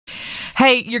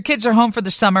Hey, your kids are home for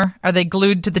the summer. Are they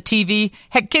glued to the TV?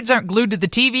 Heck, kids aren't glued to the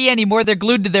TV anymore. They're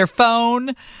glued to their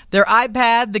phone, their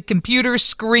iPad, the computer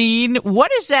screen.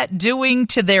 What is that doing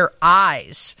to their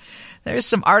eyes? There's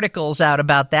some articles out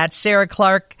about that. Sarah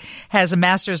Clark has a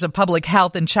master's of public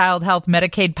health and child health,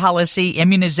 Medicaid policy,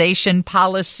 immunization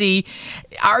policy.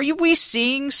 Are we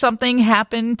seeing something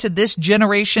happen to this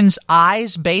generation's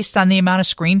eyes based on the amount of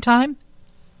screen time?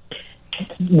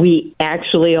 We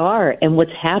actually are. And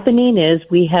what's happening is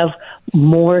we have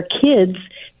more kids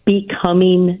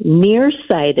becoming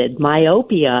nearsighted,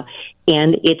 myopia,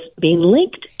 and it's being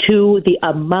linked to the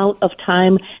amount of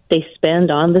time they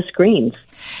spend on the screens.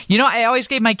 You know, I always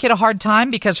gave my kid a hard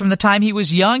time because from the time he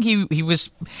was young, he'd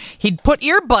put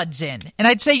earbuds in, and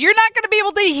I'd say, "You're not going to be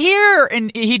able to hear,"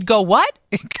 and he'd go, "What?"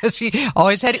 Because he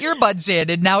always had earbuds in,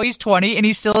 and now he's 20 and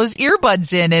he still has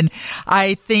earbuds in, and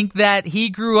I think that he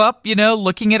grew up,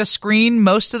 looking at a screen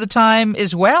most of the time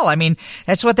as well. I mean,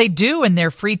 that's what they do in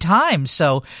their free time.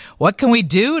 So, what can we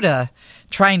do to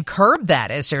try and curb that?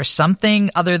 Is there something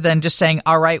other than just saying,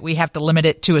 all right, we have to limit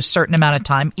it to a certain amount of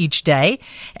time each day?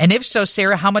 And if so,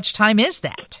 Sarah, how much time is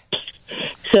that?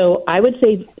 So I would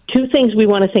say two things we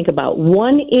want to think about.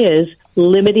 One is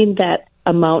limiting that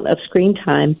amount of screen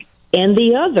time. And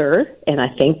the other, and I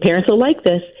think parents will like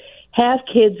this, have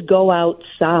kids go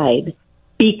outside.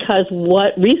 Because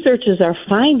what researchers are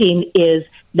finding is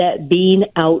that being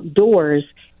outdoors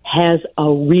has a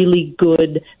really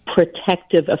good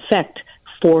protective effect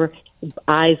for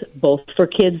eyes, both for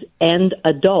kids and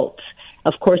adults.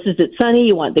 Of course, is it sunny?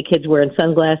 You want the kids wearing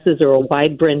sunglasses or a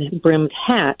wide-brimmed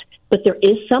hat. But there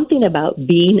is something about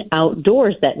being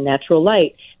outdoors, that natural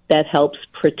light, that helps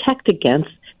protect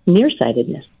against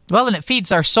nearsightedness. Well, and it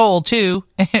feeds our soul, too.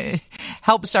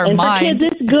 Helps our mind. And for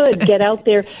kids, it's good. Get out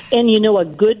there. And, a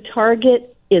good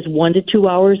target is 1 to 2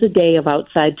 hours a day of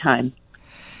outside time.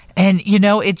 And,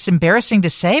 it's embarrassing to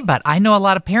say, but I know a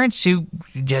lot of parents who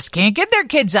just can't get their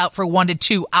kids out for 1 to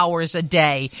 2 hours a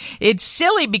day. It's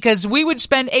silly because we would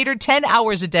spend 8 or 10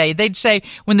 hours a day. They'd say,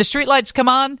 when the streetlights come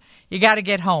on, you got to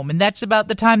get home. And that's about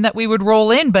the time that we would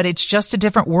roll in, but it's just a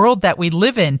different world that we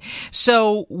live in.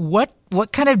 So what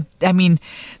kind of,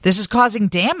 this is causing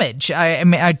damage.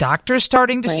 Are doctors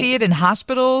starting to see it in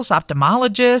hospitals,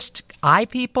 ophthalmologists, eye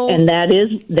people? And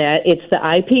it's the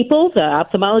eye people, the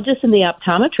ophthalmologists and the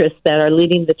optometrists that are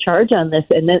leading the charge on this.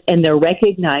 And they're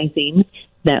recognizing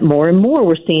that more and more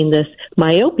we're seeing this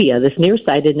myopia, this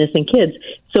nearsightedness in kids.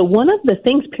 So one of the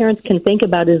things parents can think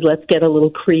about is, let's get a little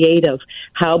creative.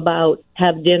 How about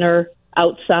have dinner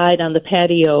outside on the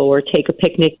patio, or take a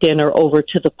picnic dinner over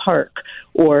to the park,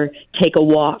 or take a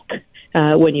walk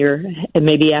when you're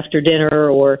maybe after dinner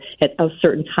or at a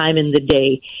certain time in the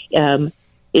day.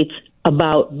 It's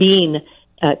about being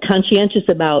conscientious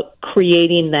about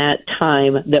creating that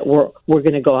time that we're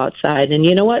going to go outside. And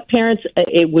you know what, parents,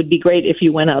 it would be great if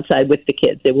you went outside with the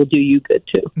kids. It will do you good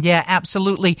too. Yeah,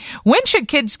 absolutely. When should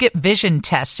kids get vision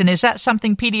tests? And is that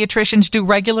something pediatricians do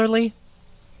regularly?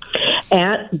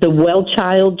 At the well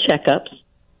child checkups,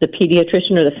 the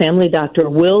pediatrician or the family doctor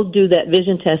will do that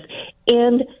vision test.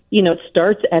 And, it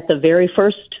starts at the very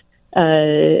first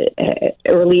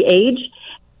early age,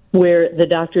 where the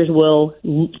doctors will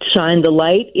shine the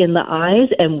light in the eyes,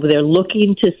 and they're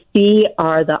looking to see,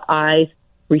 are the eyes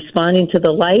responding to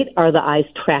the light? Are the eyes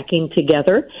tracking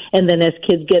together? And then as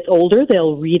kids get older,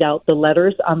 they'll read out the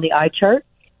letters on the eye chart.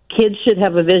 Kids should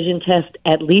have a vision test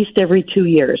at least every 2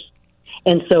 years.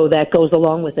 And so that goes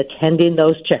along with attending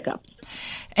those checkups.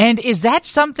 And is that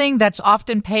something that's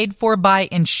often paid for by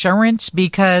insurance?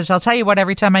 Because I'll tell you what,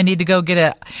 every time I need to go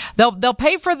get they'll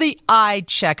pay for the eye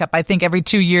checkup, I think, every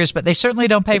 2 years, but they certainly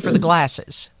don't pay for the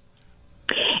glasses.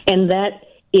 And that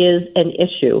is an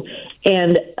issue.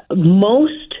 And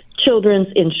most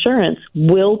children's insurance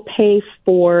will pay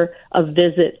for a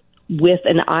visit with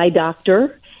an eye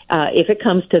doctor. If it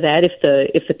comes to that, if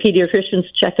the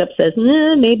pediatrician's checkup says,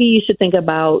 maybe you should think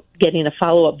about getting a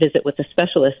follow-up visit with a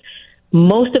specialist,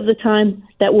 most of the time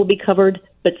that will be covered,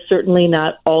 but certainly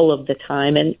not all of the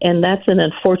time. And that's an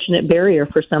unfortunate barrier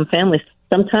for some families.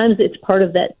 Sometimes it's part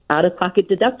of that out-of-pocket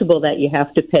deductible that you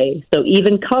have to pay. So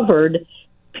even covered,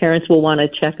 parents will want to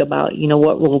check about,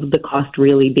 what will the cost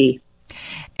really be.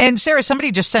 And Sarah,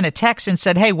 somebody just sent a text and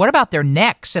said, hey, what about their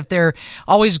necks? If they're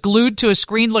always glued to a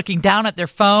screen, looking down at their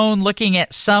phone, looking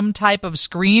at some type of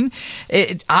screen,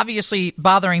 it's obviously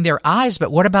bothering their eyes,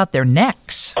 but what about their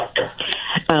necks?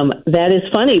 That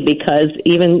is funny because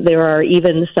there are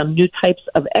some new types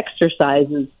of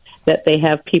exercises that they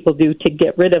have people do to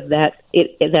get rid of that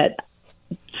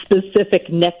specific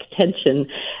neck tension.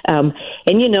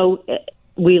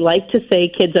 we like to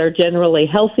say kids are generally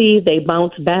healthy, they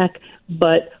bounce back,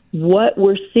 but what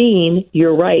we're seeing,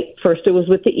 you're right. First it was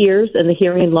with the ears and the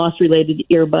hearing loss related to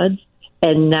earbuds,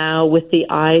 and now with the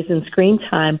eyes and screen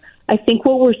time. I think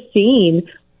what we're seeing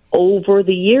over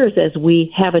the years as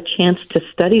we have a chance to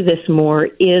study this more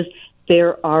is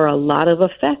there are a lot of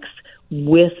effects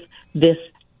with this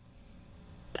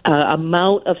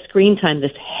amount of screen time,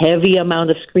 this heavy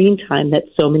amount of screen time that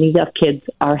so many of kids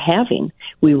are having.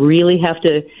 We really have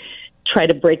to try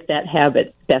to break that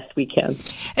habit best we can.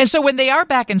 And so when they are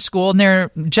back in school and they're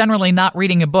generally not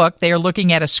reading a book, they are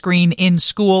looking at a screen in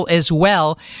school as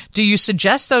well. Do you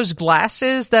suggest those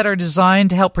glasses that are designed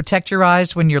to help protect your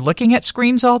eyes when you're looking at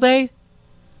screens all day?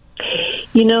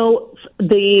 You know,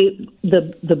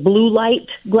 the blue light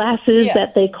glasses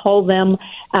that they call them,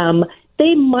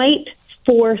 they might,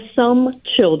 for some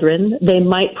children, they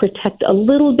might protect a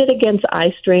little bit against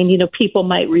eye strain. You know, people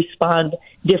might respond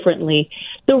differently.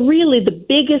 The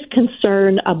biggest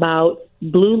concern about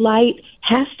blue light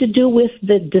has to do with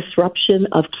the disruption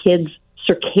of kids'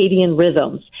 circadian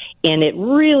rhythms, and it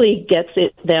really gets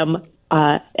at them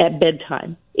at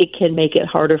bedtime. It can make it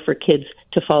harder for kids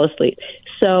to fall asleep.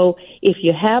 So if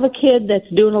you have a kid that's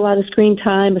doing a lot of screen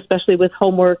time, especially with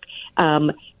homework,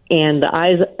 and the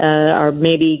eyes are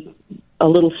maybe a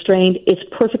little strained, it's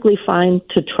perfectly fine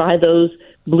to try those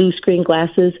blue screen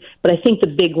glasses. But I think the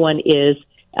big one is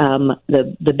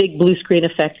the big blue screen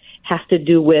effect has to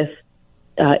do with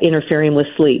interfering with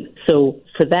sleep. So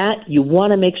for that, you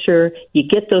want to make sure you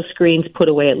get those screens put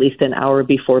away at least an hour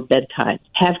before bedtime.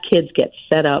 Have kids get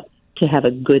set up to have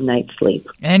a good night's sleep.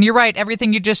 And you're right.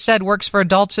 Everything you just said works for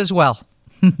adults as well.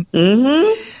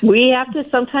 Mm-hmm. We have to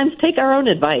sometimes take our own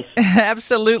advice.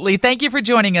 Absolutely. Thank you for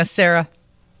joining us, Sarah.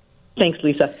 Thanks,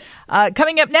 Lisa.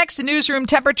 Coming up next, the newsroom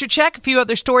temperature check. A few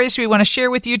other stories we want to share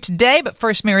with you today. But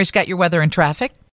first, Mary's got your weather and traffic.